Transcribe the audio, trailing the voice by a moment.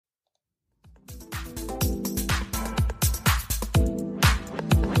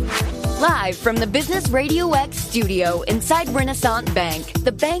Live from the Business Radio X studio inside Renaissance Bank,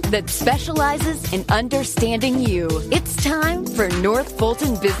 the bank that specializes in understanding you. It's time for North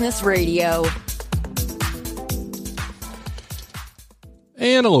Fulton Business Radio.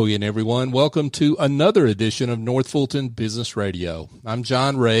 And hello again, everyone. Welcome to another edition of North Fulton Business Radio. I'm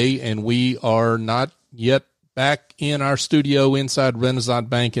John Ray, and we are not yet back in our studio inside Renaissance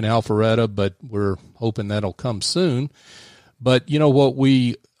Bank in Alpharetta, but we're hoping that'll come soon. But you know what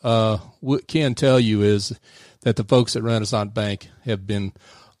we can tell you is that the folks at Renaissance Bank have been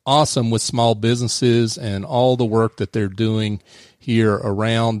awesome with small businesses and all the work that they're doing here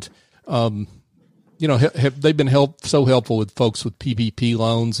around. They've been so helpful with folks with PPP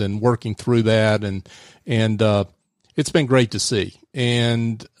loans and working through that, and it's been great to see.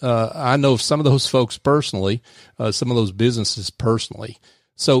 And I know some of those folks personally, some of those businesses personally.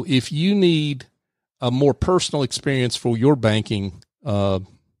 So if you need a more personal experience for your banking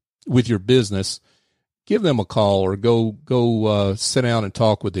with your business, give them a call or go sit down and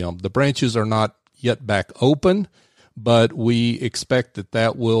talk with them. The branches are not yet back open, but we expect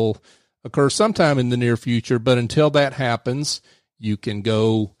that will occur sometime in the near future. But until that happens, you can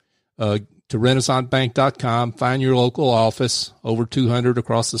go to renaissancebank.com, find your local office, over 200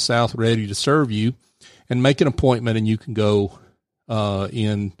 across the South ready to serve you, and make an appointment, and you can go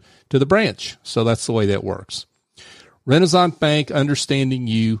in to the branch. So that's the way that works. Renaissance Bank, understanding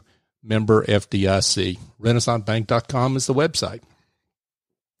you, member FDIC. renaissancebank.com is the website.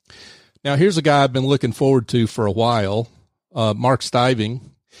 Now, here's a guy I've been looking forward to for a while, Mark Stiving,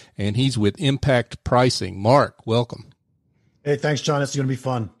 and he's with Impact Pricing. Mark, welcome. Hey, thanks, John. It's going to be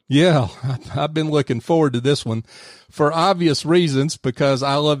fun. Yeah, I've been looking forward to this one for obvious reasons because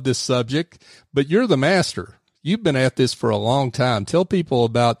I love this subject, but you're the master. You've been at this for a long time. Tell people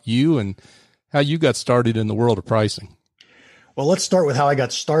about you and how you got started in the world of pricing. Well, let's start with how I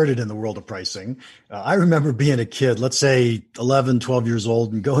got started in the world of pricing. I remember being a kid, let's say 11, 12 years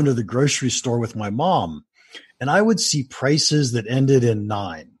old, and going to the grocery store with my mom. And I would see prices that ended in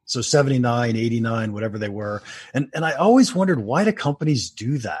 9. So 79, 89, whatever they were. And I always wondered, why do companies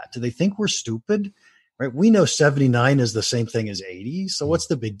do that? Do they think we're stupid? Right? We know 79 is the same thing as 80. So what's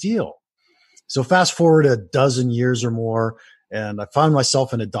the big deal? So fast forward a dozen years or more, and I found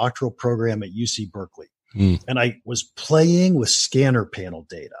myself in a doctoral program at UC Berkeley. And I was playing with scanner panel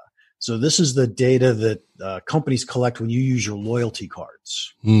data. So this is the data that companies collect when you use your loyalty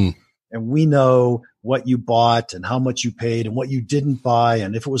cards. And we know what you bought and how much you paid and what you didn't buy.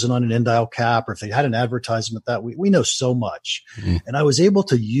 And if it was on an end-dial cap or if they had an advertisement that we know so much. And I was able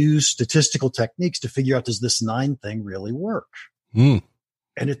to use statistical techniques to figure out, does this 9 thing really work?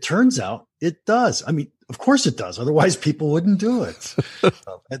 And it turns out it does. I mean, of course it does. Otherwise people wouldn't do it.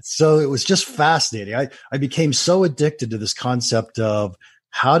 And so it was just fascinating. I became so addicted to this concept of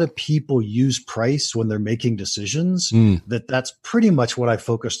how do people use price when they're making decisions that's pretty much what I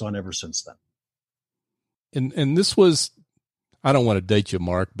focused on ever since then. And this was, I don't want to date you,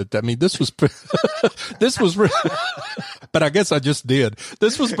 Mark, but I mean, this was, but I guess I just did.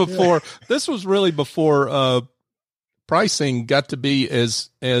 This was really before, pricing got to be as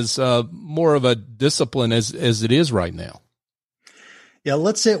more of a discipline as it is right now. Yeah.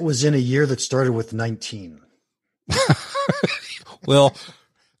 Let's say it was in a year that started with 19. Well,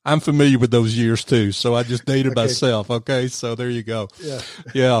 I'm familiar with those years too. So I just dated myself. Okay. So there you go.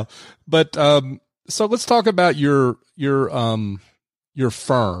 Yeah. But, so let's talk about your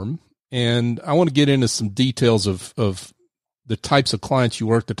firm, and I want to get into some details of the types of clients you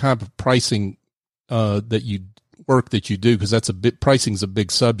work, the type of pricing, that you do, because pricing is a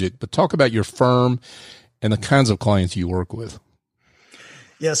big subject, but talk about your firm and the kinds of clients you work with.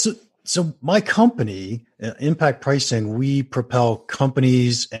 Yeah. So my company, Impact Pricing, we propel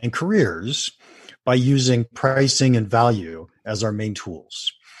companies and careers by using pricing and value as our main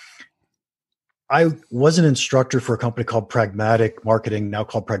tools. I was an instructor for a company called Pragmatic Marketing, now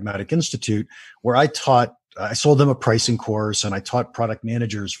called Pragmatic Institute, where I sold them a pricing course and I taught product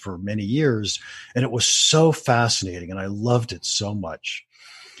managers for many years. And it was so fascinating and I loved it so much.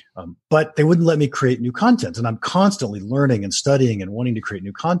 But they wouldn't let me create new content. And I'm constantly learning and studying and wanting to create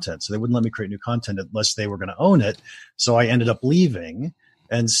new content. So they wouldn't let me create new content unless they were going to own it. So I ended up leaving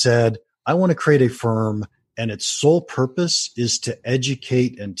and said, I want to create a firm, and its sole purpose is to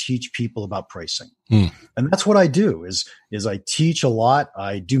educate and teach people about pricing. And that's what I do is I teach a lot.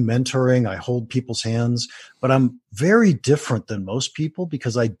 I do mentoring. I hold people's hands, but I'm very different than most people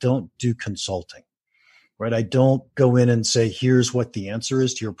because I don't do consulting. Right? I don't go in and say, here's what the answer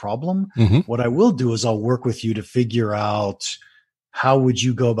is to your problem. What I will do is I'll work with you to figure out how would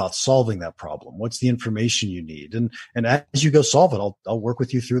you go about solving that problem? What's the information you need? And as you go solve it, I'll work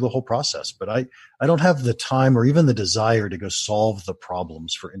with you through the whole process. But I don't have the time or even the desire to go solve the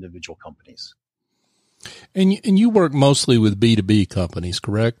problems for individual companies. And you work mostly with B2B companies,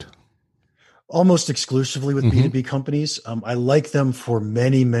 correct? Almost exclusively with B2B companies. I like them for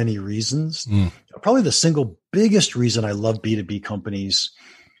many, many reasons. Probably the single biggest reason I love B2B companies.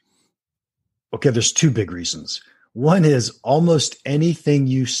 Okay, there's two big reasons. One is almost anything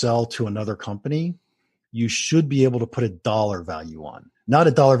you sell to another company, you should be able to put a dollar value on. Not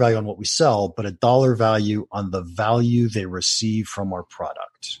a dollar value on what we sell, but a dollar value on the value they receive from our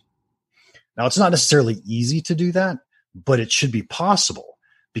product. Now, it's not necessarily easy to do that, but it should be possible,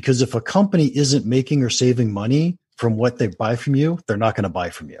 because if a company isn't making or saving money from what they buy from you, they're not going to buy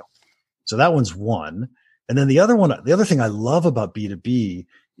from you. So that one's one. And then the other thing I love about B2B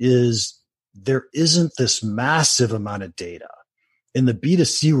is there isn't this massive amount of data. In the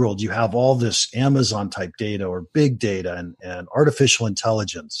B2C world, you have all this Amazon type data or big data and artificial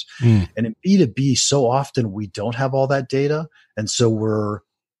intelligence. And in B2B, so often we don't have all that data. And so we're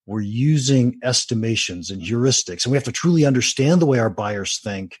using estimations and heuristics, and we have to truly understand the way our buyers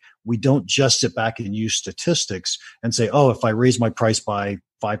think. We don't just sit back and use statistics and say, oh, if I raise my price by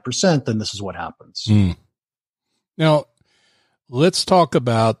 5%, then this is what happens. Now, let's talk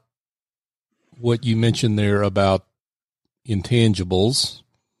about what you mentioned there about intangibles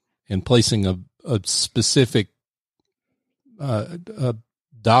and placing a specific a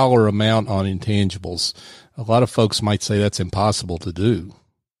dollar amount on intangibles. A lot of folks might say that's impossible to do.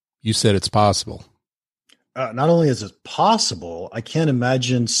 You said it's possible. Not only is it possible, I can't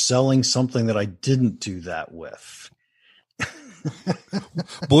imagine selling something that I didn't do that with.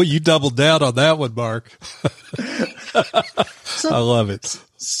 Boy, you doubled down on that one, Mark. I love it.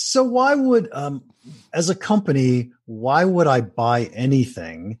 So why would, as a company, why would I buy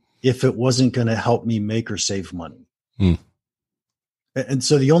anything if it wasn't going to help me make or save money? And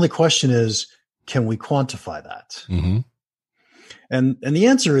so the only question is, can we quantify that? And the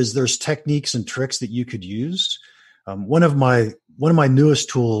answer is there's techniques and tricks that you could use. One of my newest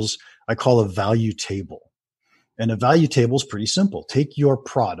tools I call a value table. And a value table is pretty simple. Take your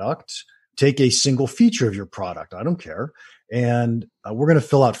product, take a single feature of your product, I don't care, and we're going to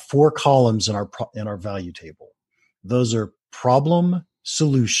fill out 4 columns in our value table. Those are problem,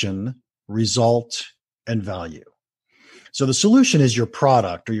 solution, result, and value. So the solution is your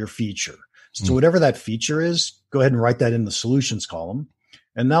product or your feature. So whatever that feature is, go ahead and write that in the solutions column.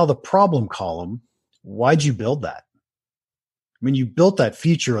 And now the problem column, why'd you build that? I mean, you built that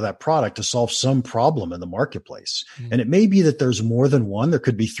feature or that product to solve some problem in the marketplace. And it may be that there's more than one. There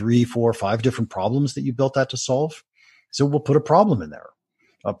could be 3, 4, 5 different problems that you built that to solve. So we'll put a problem in there.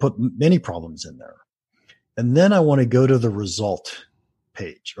 I'll put many problems in there. And then I want to go to the result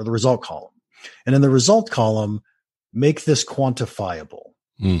page or the result column. And in the result column, make this quantifiable.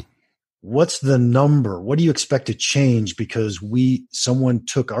 What's the number? What do you expect to change because someone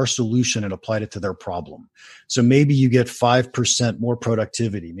took our solution and applied it to their problem? So maybe you get 5% more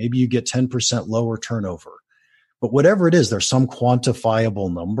productivity. Maybe you get 10% lower turnover. But whatever it is, there's some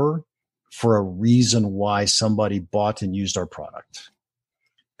quantifiable number for a reason why somebody bought and used our product.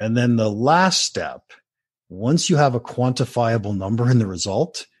 And then the last step, once you have a quantifiable number in the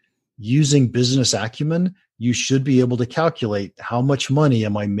result, using business acumen, you should be able to calculate how much money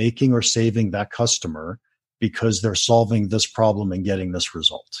am I making or saving that customer because they're solving this problem and getting this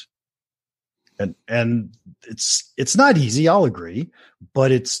result. And it's not easy, I'll agree,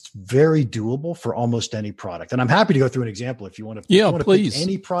 but it's very doable for almost any product. And I'm happy to go through an example if you want to. Yeah, if you want please. To pick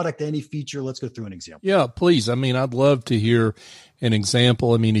any product, any feature, let's go through an example. Yeah, please. I mean, I'd love to hear an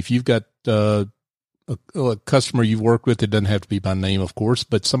example. I mean, if you've got a customer you've worked with, it doesn't have to be by name, of course,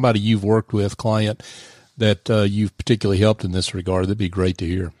 but somebody you've worked with, client that you've particularly helped in this regard, that'd be great to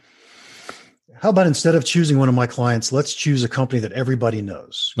hear. How about instead of choosing one of my clients, let's choose a company that everybody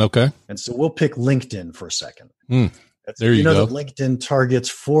knows. Okay. And so we'll pick LinkedIn for a second. There you go. That LinkedIn targets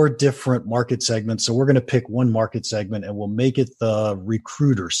 4 different market segments. So we're going to pick one market segment and we'll make it the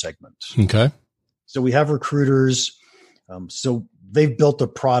recruiter segment. Okay. So we have recruiters. So they've built a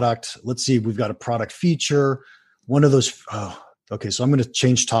product. Let's see, we've got a product feature. One of those. Okay. So I'm going to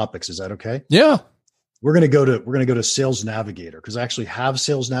change topics. Is that okay? Yeah. we're going to go to Sales Navigator, because I actually have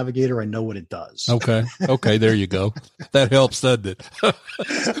Sales Navigator. I know what it does. Okay. There you go. That helps, doesn't it?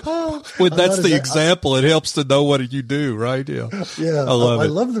 When that's the example, it helps to know what you do, right? Yeah. Yeah. I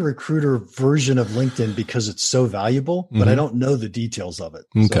love the recruiter version of LinkedIn because it's so valuable, but I don't know the details of it.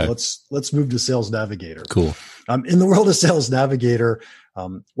 Okay. So let's move to Sales Navigator. Cool. In the world of Sales Navigator,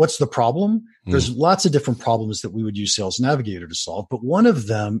 what's the problem? There's lots of different problems that we would use Sales Navigator to solve, but one of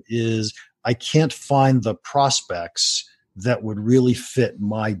them is I can't find the prospects that would really fit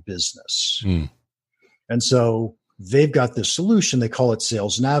my business. And so they've got this solution. They call it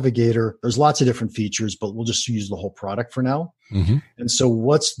Sales Navigator. There's lots of different features, but we'll just use the whole product for now. And so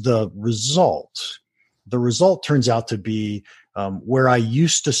what's the result? The result turns out to be where I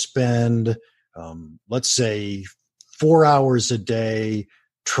used to spend, let's say, 4 hours a day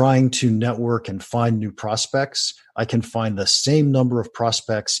trying to network and find new prospects, I can find the same number of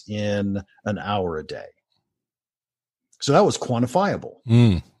prospects in an hour a day. So that was quantifiable.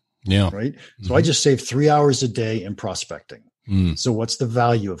 Yeah. Right. So I just saved 3 hours a day in prospecting. So what's the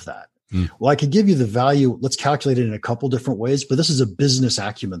value of that? Well, I could give you the value. Let's calculate it in a couple different ways, but this is a business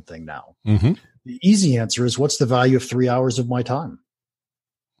acumen thing now. The easy answer is, what's the value of 3 hours of my time?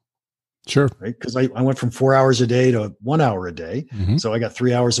 Sure. Right. Because I went from 4 hours a day to 1 hour a day. So I got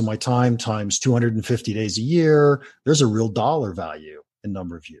 3 hours of my time times 250 days a year. There's a real dollar value in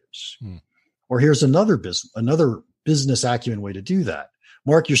number of years. Or here's another business acumen way to do that.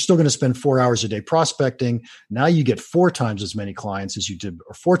 Mark, you're still going to spend 4 hours a day prospecting. Now you get 4 times as many clients as you did,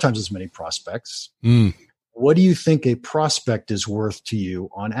 or 4 times as many prospects. What do you think a prospect is worth to you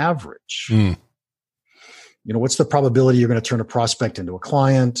on average? What's the probability you're going to turn a prospect into a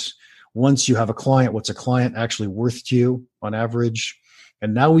client? Once you have a client, what's a client actually worth to you on average?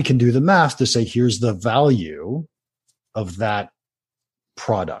 And now we can do the math to say, here's the value of that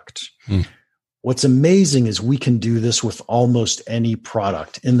product. What's amazing is we can do this with almost any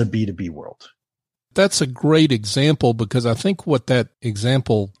product in the B2B world. That's a great example, because I think what that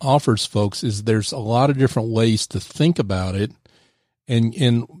example offers folks is there's a lot of different ways to think about it.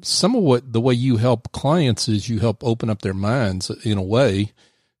 And some of the way you help clients is you help open up their minds in a way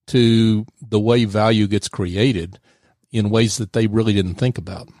to the way value gets created in ways that they really didn't think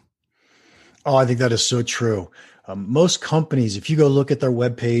about. Oh, I think that is so true. Most companies, if you go look at their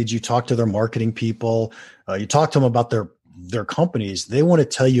webpage, you talk to their marketing people, you talk to them about their companies, they want to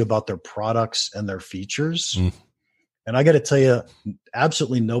tell you about their products and their features. And I got to tell you,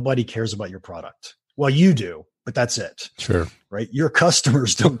 absolutely nobody cares about your product. Well, you do, but that's it. Sure. Right? Your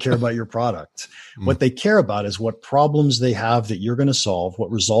customers don't care about your product. What they care about is what problems they have that you're going to solve,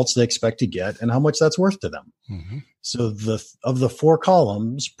 what results they expect to get, and how much that's worth to them. So of the 4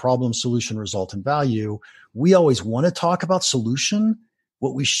 columns, problem, solution, result, and value, we always want to talk about solution.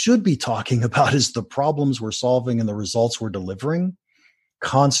 What we should be talking about is the problems we're solving and the results we're delivering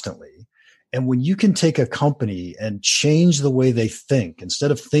constantly. And when you can take a company and change the way they think,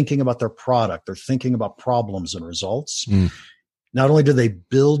 instead of thinking about their product, they're thinking about problems and results. Not only do they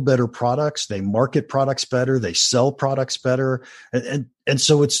build better products, they market products better, they sell products better. And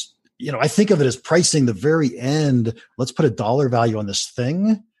so it's, I think of it as pricing the very end. Let's put a dollar value on this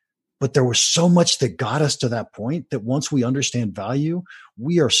thing. But there was so much that got us to that point that once we understand value,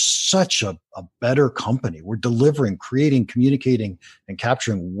 we are such a better company. We're delivering, creating, communicating, and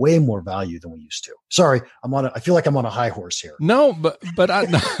capturing way more value than we used to. Sorry, I feel like I'm on a high horse here. No, but I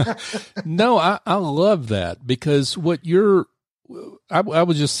love that, because I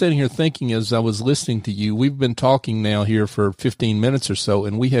was just sitting here thinking as I was listening to you. We've been talking now here for 15 minutes or so,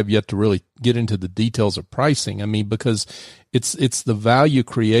 and we have yet to really get into the details of pricing. I mean, because it's the value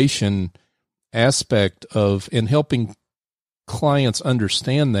creation aspect of, and helping clients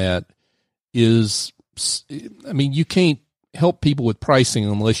understand that is, I mean, you can't help people with pricing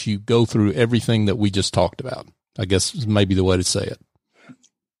unless you go through everything that we just talked about, I guess is maybe the way to say it.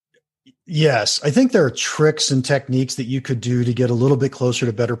 Yes. I think there are tricks and techniques that you could do to get a little bit closer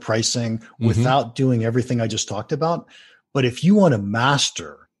to better pricing without doing everything I just talked about. But if you want to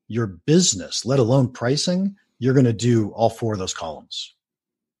master your business, let alone pricing, you're going to do all 4 of those columns.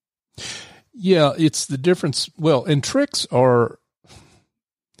 Yeah, it's the difference. Well, and tricks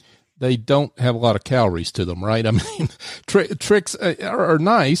they don't have a lot of calories to them, right? I mean, tricks are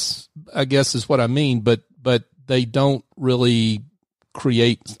nice, I guess is what I mean, but they don't really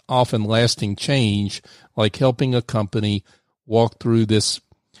create often lasting change, like helping a company walk through this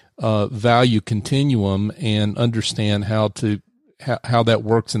value continuum and understand how that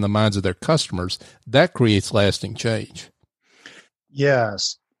works in the minds of their customers. That creates lasting change.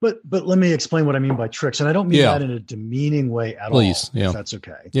 Yes. But let me explain what I mean by tricks. And I don't mean that in a demeaning way at all. Please. Yeah. If that's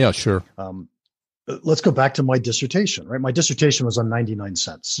okay. Yeah, sure. let's go back to my dissertation, right? My dissertation was on 99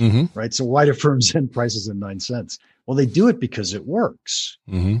 cents, Mm-hmm. right? So why do firms end prices in 9 cents? Well, they do it because it works.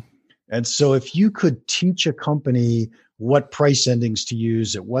 Mm-hmm. And so if you could teach a company what price endings to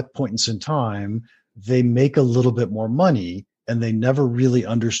use at what points in time, they make a little bit more money, and they never really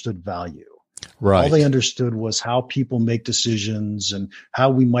understood value. Right. All they understood was how people make decisions and how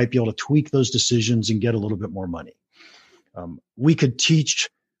we might be able to tweak those decisions and get a little bit more money. We could teach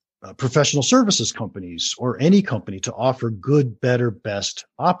professional services companies or any company to offer good, better, best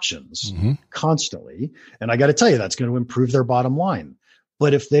options constantly. And I got to tell you, that's going to improve their bottom line.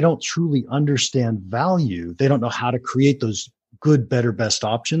 But if they don't truly understand value, they don't know how to create those good, better, best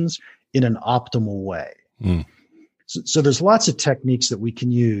options in an optimal way. So there's lots of techniques that we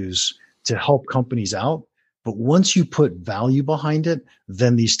can use to help companies out. But once you put value behind it,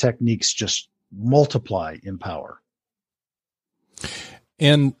 then these techniques just multiply in power.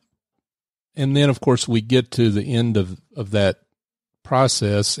 And then, of course, we get to the end of that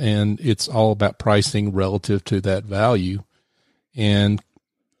process, and it's all about pricing relative to that value. And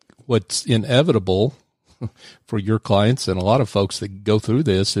what's inevitable for your clients and a lot of folks that go through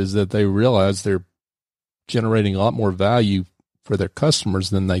this is that they realize they're generating a lot more value for their customers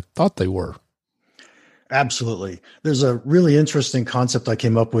than they thought they were. Absolutely. There's a really interesting concept I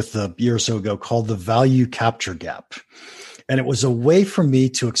came up with a year or so ago called the value capture gap. And it was a way for me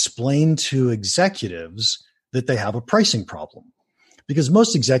to explain to executives that they have a pricing problem, because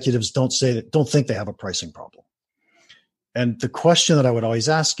most executives don't think they have a pricing problem. And the question that I would always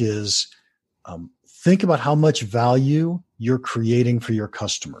ask is, think about how much value you're creating for your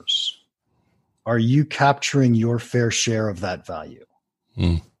customers. Are you capturing your fair share of that value?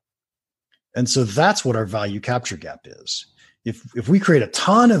 And so that's what our value capture gap is. If we create a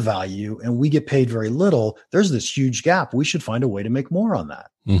ton of value and we get paid very little, there's this huge gap. We should find a way to make more on that.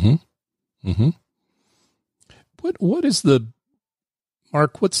 What is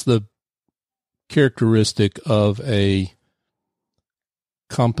Mark, what's the characteristic of a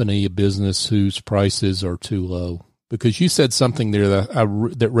company, a business whose prices are too low? Because you said something there that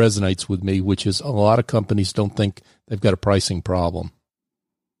resonates with me, which is a lot of companies don't think they've got a pricing problem.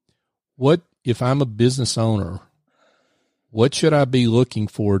 What if I'm a business owner? What should I be looking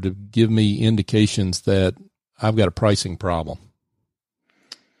for to give me indications that I've got a pricing problem?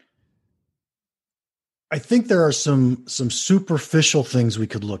 I think there are some superficial things we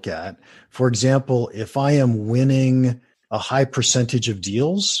could look at. For example, if I am winning a high percentage of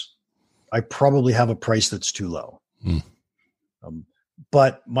deals, I probably have a price that's too low.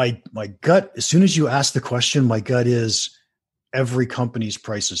 But my gut, as soon as you ask the question, my gut is every company's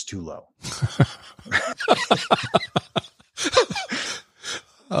price is too low.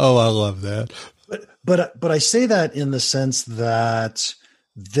 Oh, I love that. But I say that in the sense that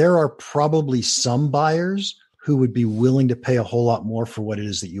there are probably some buyers who would be willing to pay a whole lot more for what it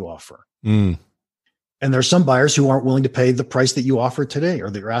is that you offer. And there are some buyers who aren't willing to pay the price that you offer today or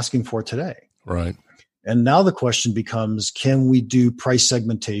that you're asking for today. Right. And now the question becomes, can we do price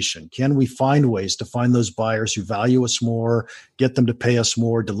segmentation? Can we find ways to find those buyers who value us more, get them to pay us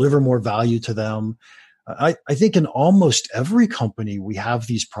more, deliver more value to them? I think in almost every company, we have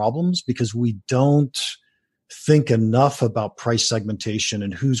these problems because we don't think enough about price segmentation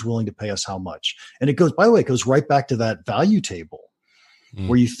and who's willing to pay us how much. And it goes, by the way, it goes right back to that value table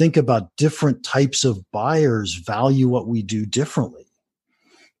where you think about different types of buyers value what we do differently.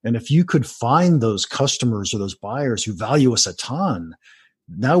 And if you could find those customers or those buyers who value us a ton,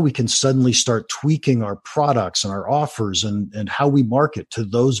 now we can suddenly start tweaking our products and our offers and how we market to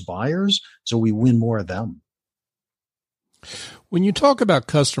those buyers so we win more of them. When you talk about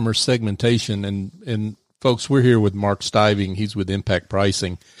customer segmentation, and folks, we're here with Mark Stiving. He's with Impact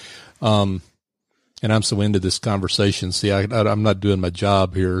Pricing. And I'm so into this conversation. See, I'm not doing my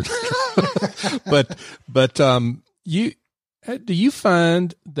job here. but do you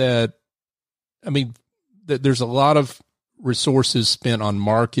find that, that there's a lot of resources spent on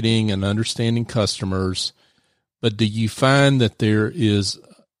marketing and understanding customers, but do you find that there is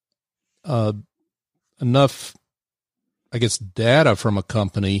enough, data from a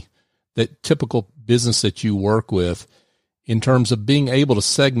company, that typical business that you work with, in terms of being able to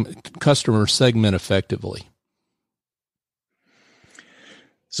segment effectively?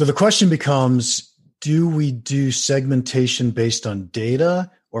 So the question becomes, do we do segmentation based on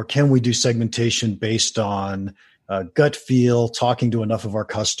data, or can we do segmentation based on gut feel, talking to enough of our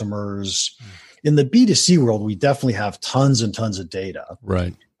customers? In the B2C world, we definitely have tons and tons of data.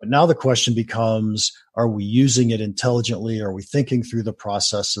 Right. But now the question becomes, are we using it intelligently? Are we thinking through the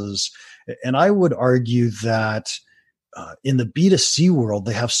processes? And I would argue that in the B2C world,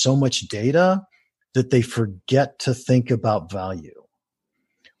 they have so much data that they forget to think about value.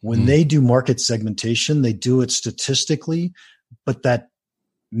 When they do market segmentation, they do it statistically, but that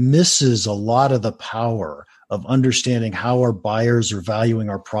misses a lot of the power of understanding how our buyers are valuing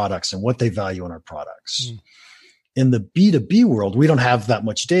our products and what they value in our products. In the B2B world, we don't have that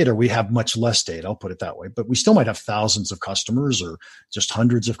much data. We have much less data, I'll put it that way, but we still might have thousands of customers or just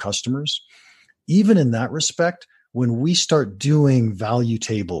hundreds of customers. Even in that respect, when we start doing value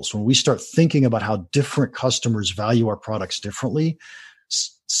tables, when we start thinking about how different customers value our products differently,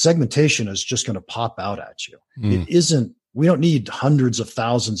 segmentation is just going to pop out at you. It isn't, we don't need hundreds of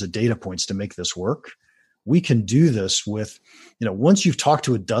thousands of data points to make this work. We can do this with, once you've talked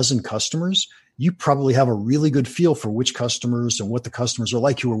to a dozen customers, you probably have a really good feel for which customers and what the customers are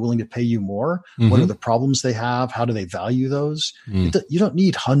like who are willing to pay you more. What are the problems they have? How do they value those? You don't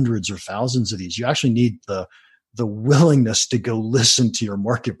need hundreds or thousands of these. You actually need the willingness to go listen to your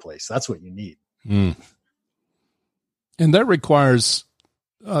marketplace. That's what you need. And that requires,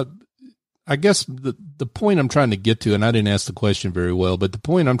 I guess the point I'm trying to get to, and I didn't ask the question very well, but the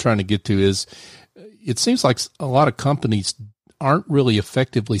point I'm trying to get to is it seems like a lot of companies aren't really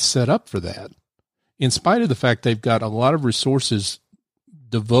effectively set up for that. In spite of the fact they've got a lot of resources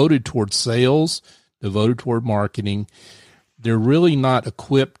devoted toward sales, devoted toward marketing, they're really not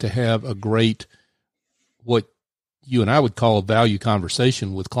equipped to have a great, what you and I would call a value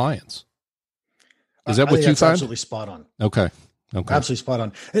conversation with clients. Is that what you find? Absolutely spot on. Okay. Absolutely spot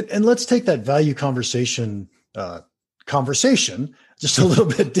on. And let's take that value conversation just a little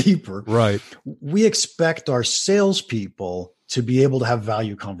bit deeper. Right. We expect our salespeople to be able to have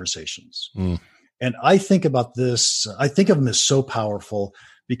value conversations. And I think about this, I think of them as so powerful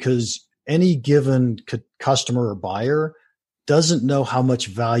because any given customer or buyer doesn't know how much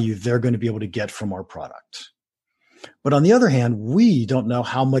value they're going to be able to get from our product. But on the other hand, we don't know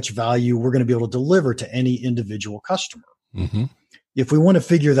how much value we're going to be able to deliver to any individual customer. If we want to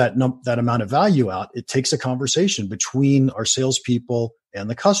figure that amount of value out, it takes a conversation between our salespeople and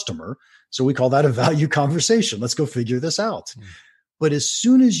the customer. So we call that a value conversation. Let's go figure this out. But as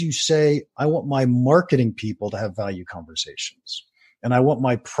soon as you say, I want my marketing people to have value conversations, and I want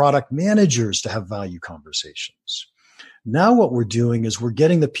my product managers to have value conversations, now what we're doing is we're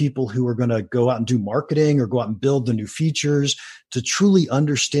getting the people who are going to go out and do marketing or go out and build the new features to truly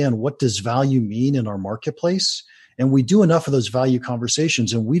understand what does value mean in our marketplace. And we do enough of those value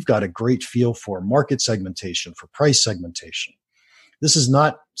conversations, and we've got a great feel for market segmentation, for price segmentation. This is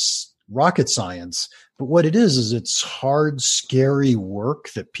not rocket science, but what it is it's hard, scary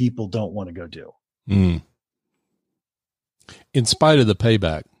work that people don't want to go do. In spite of the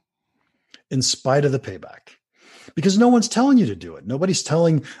payback. In spite of the payback. Because no one's telling you to do it. Nobody's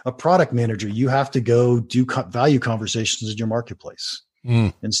telling a product manager, you have to go do value conversations in your marketplace.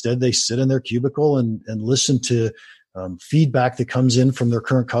 Instead, they sit in their cubicle and listen to feedback that comes in from their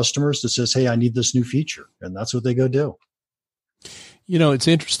current customers that says, hey, I need this new feature. And that's what they go do. It's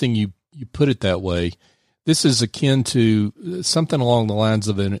interesting you put it that way. This is akin to something along the lines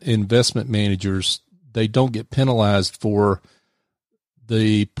of investment managers. They don't get penalized for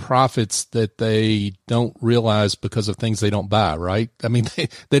the profits that they don't realize because of things they don't buy, right? I mean,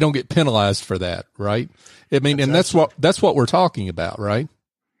 they don't get penalized for that, right? I mean, that's what we're talking about, right?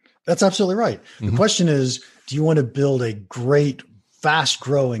 That's absolutely right. The question is, do you want to build a great, fast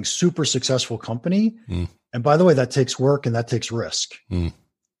growing, super successful company? And by the way, that takes work and that takes risk.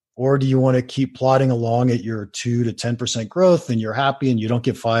 Or do you want to keep plodding along at your 2 to 10% growth and you're happy and you don't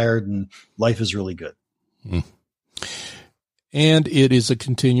get fired and life is really good? And it is a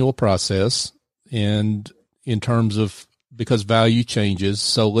continual process, and in terms of, because value changes.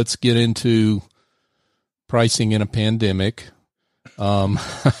 So let's get into pricing in a pandemic.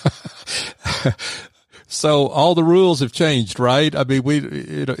 So all the rules have changed, right? I mean,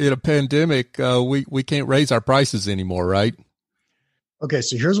 in a pandemic, we can't raise our prices anymore, right? Okay.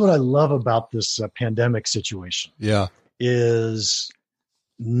 So here's what I love about this pandemic situation. Yeah. Is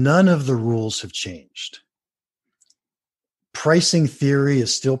none of the rules have changed. Pricing theory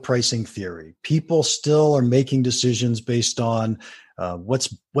is still pricing theory. People still are making decisions based on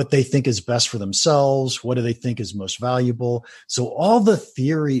what they think is best for themselves. What do they think is most valuable? So all the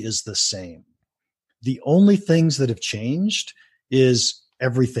theory is the same. The only things that have changed is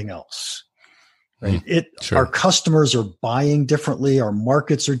everything else. Right? Sure. Our customers are buying differently. Our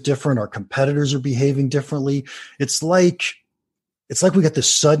markets are different. Our competitors are behaving differently. It's like we got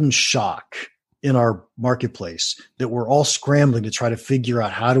this sudden shock in our marketplace that we're all scrambling to try to figure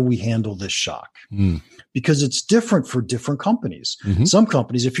out how do we handle this shock? Because it's different for different companies. Some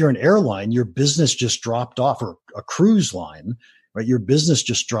companies, if you're an airline, your business just dropped off, or a cruise line, right? Your business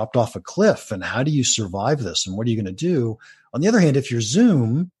just dropped off a cliff. And how do you survive this? And what are you going to do? On the other hand, if you're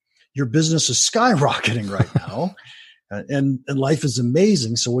Zoom, your business is skyrocketing right now and life is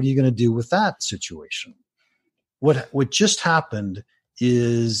amazing. So what are you going to do with that situation? What just happened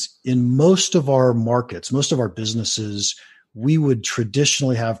is in most of our markets, most of our businesses, we would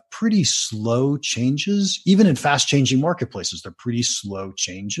traditionally have pretty slow changes. Even in fast changing marketplaces, they're pretty slow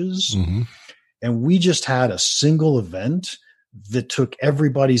changes. Mm-hmm. And we just had a single event that took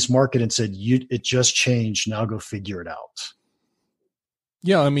everybody's market and said, it just changed. Now go figure it out.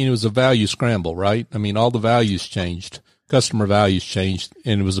 Yeah. I mean, it was a value scramble, right? I mean, all the values changed, customer values changed,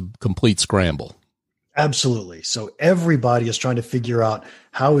 and it was a complete scramble. Absolutely. So everybody is trying to figure out,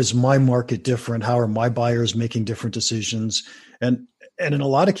 how is my market different? How are my buyers making different decisions? And in a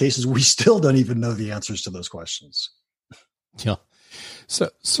lot of cases, we still don't even know the answers to those questions. Yeah.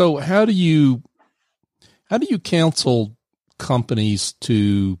 So how do you counsel companies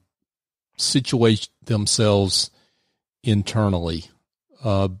to situate themselves internally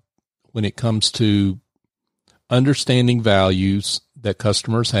when it comes to understanding values that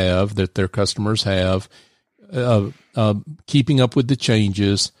their customers have, keeping up with the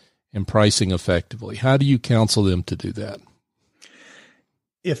changes and pricing effectively? How do you counsel them to do that?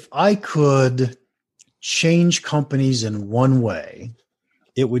 If I could change companies in one way,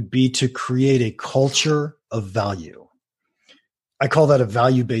 it would be to create a culture of value. I call that a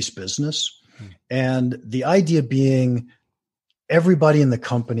value-based business. And the idea being, everybody in the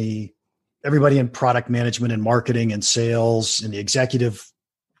company, everybody in product management and marketing and sales in the executive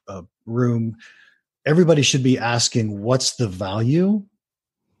room, everybody should be asking, what's the value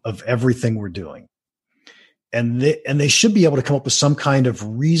of everything we're doing? And they should be able to come up with some kind of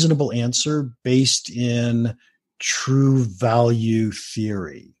reasonable answer based in true value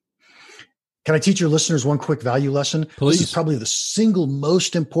theory. Can I teach your listeners one quick value lesson? Please. This is probably the single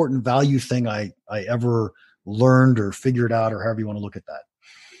most important value thing I ever learned or figured out, or however you want to look at that.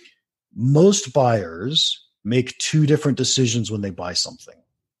 Most buyers make two different decisions when they buy something.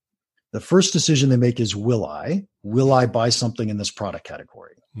 The first decision they make is, will I buy something in this product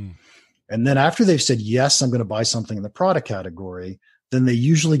category? And then after they've said, yes, I'm going to buy something in the product category, then they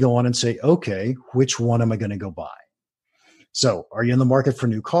usually go on and say, okay, which one am I going to go buy? So are you in the market for a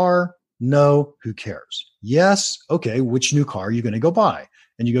new car? No. Who cares? Yes. Okay. Which new car are you going to go buy?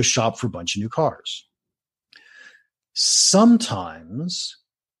 And you go shop for a bunch of new cars. Sometimes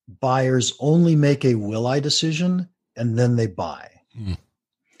buyers only make a will I decision and then they buy.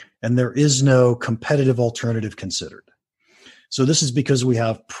 And there is no competitive alternative considered. So this is because we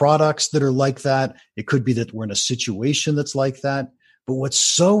have products that are like that. It could be that we're in a situation that's like that. But what's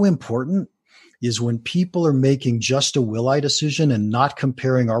so important is when people are making just a will I decision and not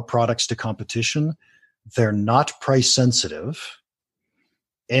comparing our products to competition, they're not price sensitive.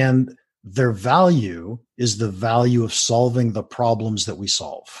 And their value is the value of solving the problems that we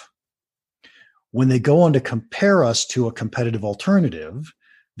solve. When they go on to compare us to a competitive alternative,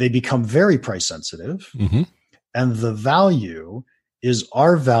 they become very price sensitive. Mm-hmm. And the value is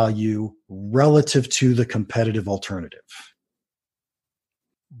our value relative to the competitive alternative.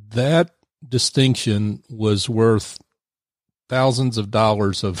 That distinction was worth thousands of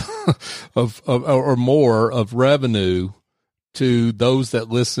dollars of or more of revenue to those that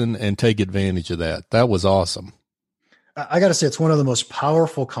listen and take advantage of that. That was awesome. I got to say, it's one of the most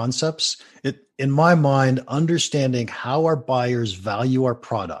powerful concepts. In my mind, understanding how our buyers value our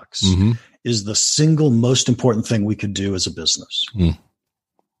products is the single most important thing we could do as a business.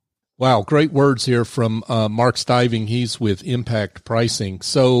 Wow. Great words here from Mark Stiving. He's with Impact Pricing.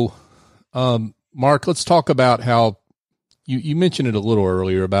 So, Mark, let's talk about how you mentioned it a little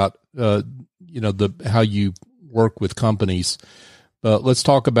earlier about, how you work with companies, but let's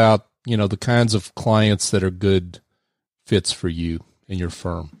talk about, the kinds of clients that are good fits for you and your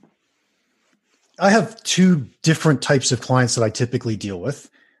firm. I have two different types of clients that I typically deal with.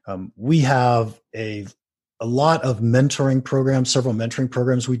 We have a lot of mentoring programs, several mentoring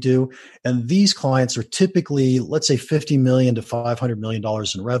programs we do. And these clients are typically, let's say, $50 million to $500 million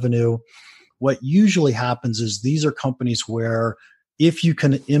in revenue. What usually happens is these are companies where if you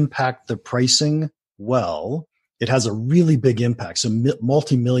can impact the pricing well, it has a really big impact. So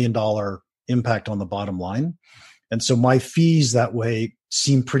multi-million dollar impact on the bottom line. And so my fees that way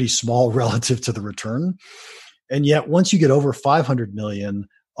seem pretty small relative to the return. And yet once you get over 500 million,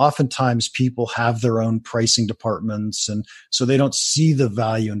 oftentimes people have their own pricing departments. And so they don't see the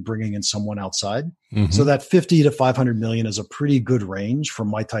value in bringing in someone outside. So that 50 to 500 million is a pretty good range for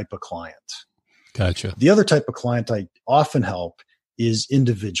my type of client. Gotcha. The other type of client I often help is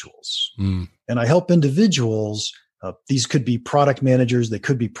individuals. And I help individuals These could be product managers. They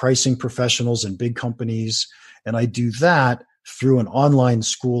could be pricing professionals in big companies. And I do that through an online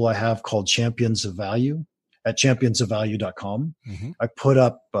school I have called Champions of Value at championsofvalue.com. Mm-hmm. I put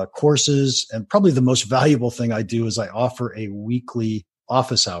up courses, and probably the most valuable thing I do is I offer a weekly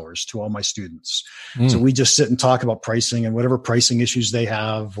office hours to all my students. So we just sit and talk about pricing and whatever pricing issues they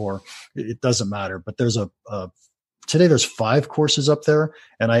have, or it doesn't matter. But there's today there's 5 courses up there,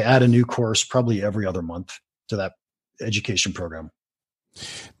 and I add a new course probably every other month to that education program.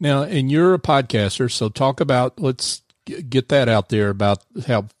 Now, and you're a podcaster, so talk about, let's get that out there about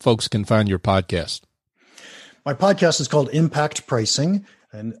how folks can find your podcast. My podcast is called Impact Pricing,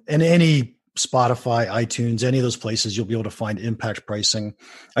 and any Spotify, iTunes, any of those places, you'll be able to find Impact Pricing.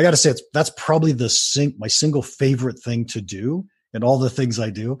 I got to say, that's probably my single favorite thing to do in all the things I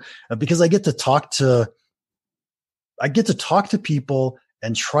do, because I get to talk to people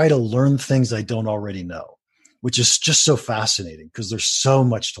and try to learn things I don't already know, which is just so fascinating because there's so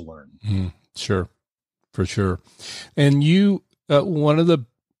much to learn. Sure, for sure. And you, one of the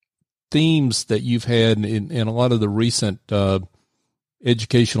themes that you've had in a lot of the recent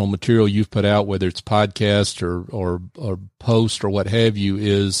educational material you've put out, whether it's podcast or post or what have you,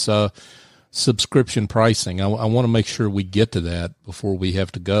 is subscription pricing. I want to make sure we get to that before we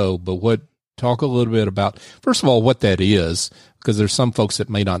have to go. But talk a little bit about, first of all, what that is, because there's some folks that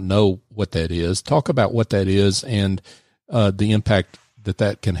may not know what that is. Talk about what that is and the impact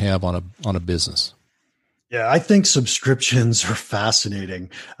that can have on a business. Yeah, I think subscriptions are fascinating.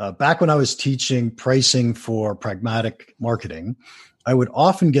 Back when I was teaching pricing for pragmatic marketing, I would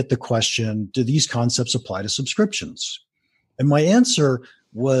often get the question, do these concepts apply to subscriptions? And my answer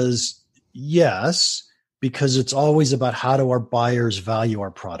was yes, because it's always about how do our buyers value our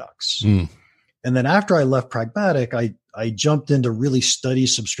products. And then after I left pragmatic, I jumped in to really study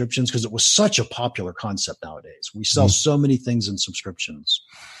subscriptions because it was such a popular concept nowadays. We sell so many things in subscriptions.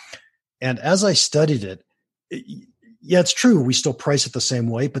 And as I studied it, yeah, it's true. We still price it the same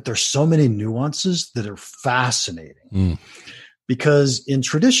way, but there's so many nuances that are fascinating. Because in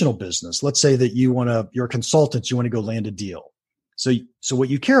traditional business, let's say that you're a consultant, you want to go land a deal. So what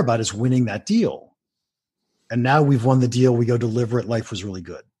you care about is winning that deal. And now we've won the deal. We go deliver it. Life was really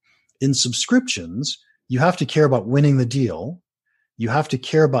good. In subscriptions, you have to care about winning the deal. You have to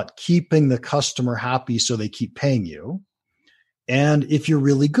care about keeping the customer happy so they keep paying you. And if you're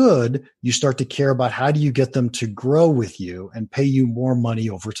really good, you start to care about how do you get them to grow with you and pay you more money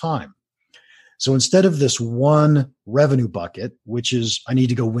over time. So instead of this one revenue bucket, which is I need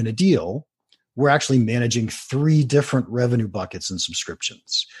to go win a deal, we're actually managing 3 different revenue buckets in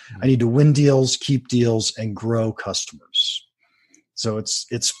subscriptions. I need to win deals, keep deals, and grow customers. So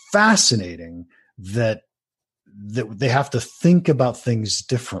it's fascinating that they have to think about things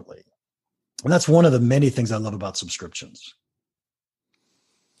differently. And that's one of the many things I love about subscriptions.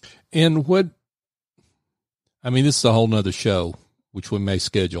 And this is a whole nother show, which we may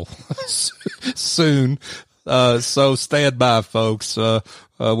schedule soon. So stand by, folks.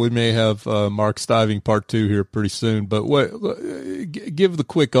 We may have Mark Stiving Part 2 here pretty soon. But give the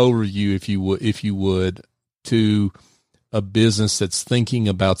quick overview, if you would, to a business that's thinking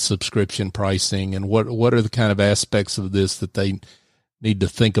about subscription pricing, and what are the kind of aspects of this that they need to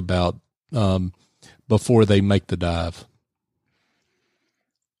think about before they make the dive.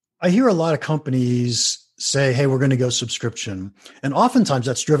 I hear a lot of companies say, hey, we're going to go subscription. And oftentimes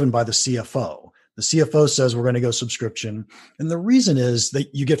that's driven by the CFO. The CFO says we're going to go subscription. And the reason is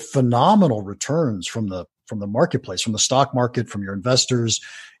that you get phenomenal returns from the marketplace, from the stock market, from your investors,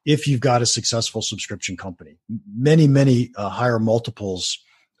 if you've got a successful subscription company. Many higher multiples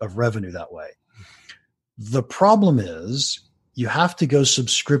of revenue that way. The problem is you have to go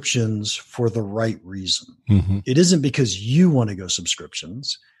subscriptions for the right reason. It isn't because you want to go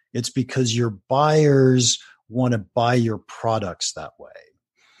subscriptions. It's because your buyers want to buy your products that way.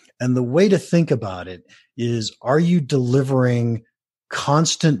 And the way to think about it is, are you delivering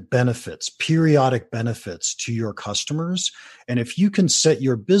constant benefits, periodic benefits to your customers? And if you can set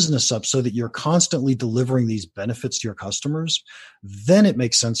your business up so that you're constantly delivering these benefits to your customers, then it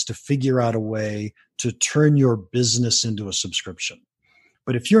makes sense to figure out a way to turn your business into a subscription.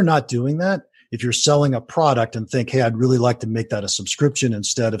 But if you're not doing that, if you're selling a product and think, hey, I'd really like to make that a subscription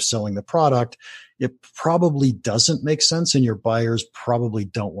instead of selling the product, it probably doesn't make sense, and your buyers probably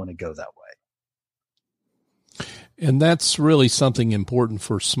don't want to go that way. And that's really something important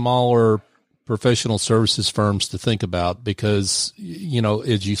for smaller professional services firms to think about, because,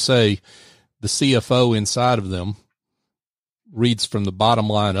 as you say, the CFO inside of them reads from the bottom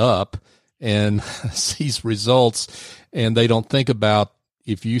line up and sees results, and they don't think about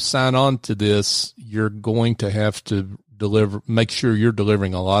if you sign on to this, you're going to have to make sure you're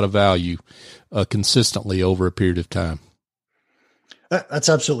delivering a lot of value consistently over a period of time. That's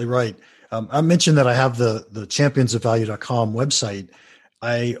absolutely right. I mentioned that I have the championsofvalue.com website.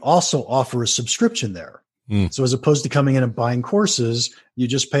 I also offer a subscription there. So as opposed to coming in and buying courses, you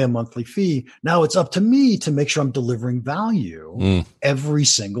just pay a monthly fee. Now it's up to me to make sure I'm delivering value every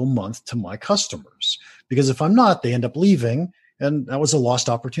single month to my customers. Because if I'm not, they end up leaving, and that was a lost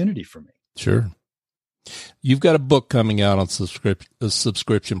opportunity for me. Sure. You've got a book coming out on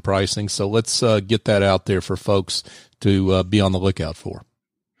subscription pricing, so let's get that out there for folks to be on the lookout for.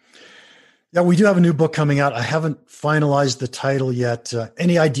 Yeah, we do have a new book coming out. I haven't finalized the title yet.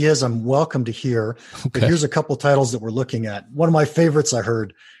 Any ideas, I'm welcome to hear. Okay. But here's a couple titles that we're looking at. One of my favorites I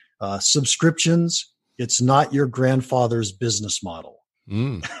heard, Subscriptions, It's Not Your Grandfather's Business Model.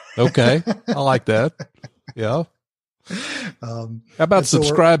 Okay, I like that. Yeah. How about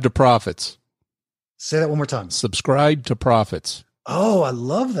Subscribe to Profits? Say that one more time. Subscribe to Profits. Oh, I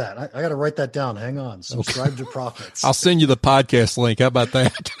love that. I got to write that down. Hang on. Subscribe to Profits. I'll send you the podcast link. How about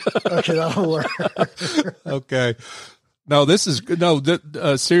that? Okay, that'll work. Okay. No, this is good. No,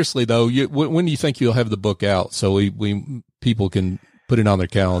 seriously though. When do you think you'll have the book out so we people can put it on their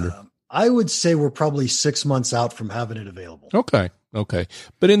calendar? I would say we're probably 6 months out from having it available. Okay.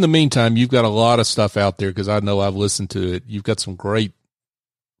 But in the meantime, you've got a lot of stuff out there because I know I've listened to it. You've got some great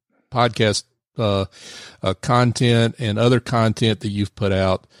podcast content and other content that you've put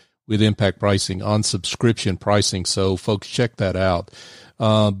out with impact pricing on subscription pricing. So folks, check that out.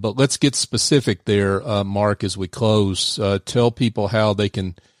 But let's get specific there, Mark, as we close. Tell people how they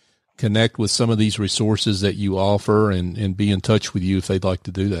can connect with some of these resources that you offer and be in touch with you if they'd like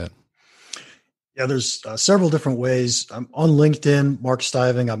to do that. Yeah, there's several different ways. I'm on LinkedIn, Mark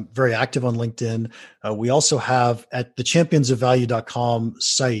Stiving. I'm very active on LinkedIn. We also have at the championsofvalue.com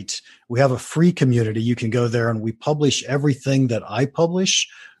site, we have a free community. You can go there and we publish everything that I publish.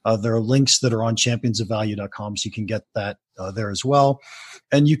 There are links that are on championsofvalue.com, so you can get that there as well.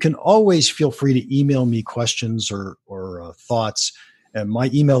 And you can always feel free to email me questions or thoughts. And my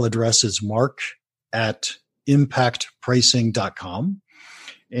email address is mark@impactpricing.com.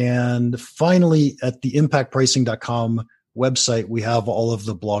 And finally, at the impactpricing.com website, we have all of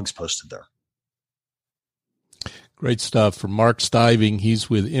the blogs posted there. Great stuff from Mark Stiving. He's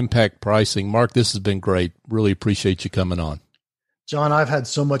with Impact Pricing. Mark, this has been great. Really appreciate you coming on. John, I've had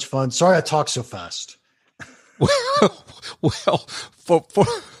so much fun. Sorry I talk so fast.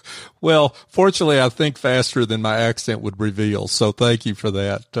 Well, fortunately, I think faster than my accent would reveal. So thank you for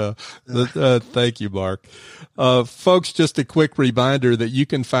that. Thank you, Mark. Folks, just a quick reminder that you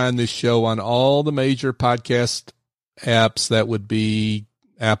can find this show on all the major podcast apps. That would be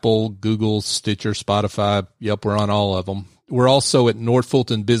Apple, Google, Stitcher, Spotify. Yep, we're on all of them. We're also at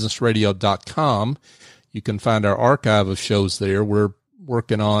northfultonbusinessradio.com. You can find our archive of shows there. We're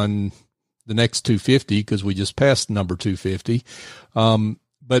working on the next 250 because we just passed number 250.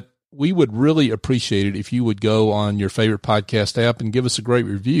 But we would really appreciate it if you would go on your favorite podcast app and give us a great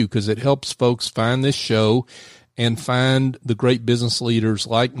review because it helps folks find this show and find the great business leaders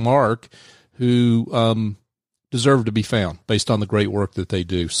like Mark who deserve to be found based on the great work that they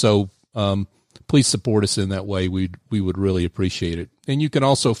do. So please support us in that way. We would really appreciate it. And you can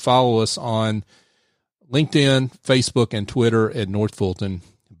also follow us on LinkedIn, Facebook, and Twitter at North Fulton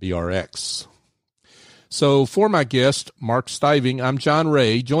BRX. So for my guest, Mark Stiving, I'm John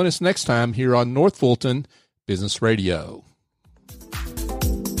Ray. Join us next time here on North Fulton Business Radio.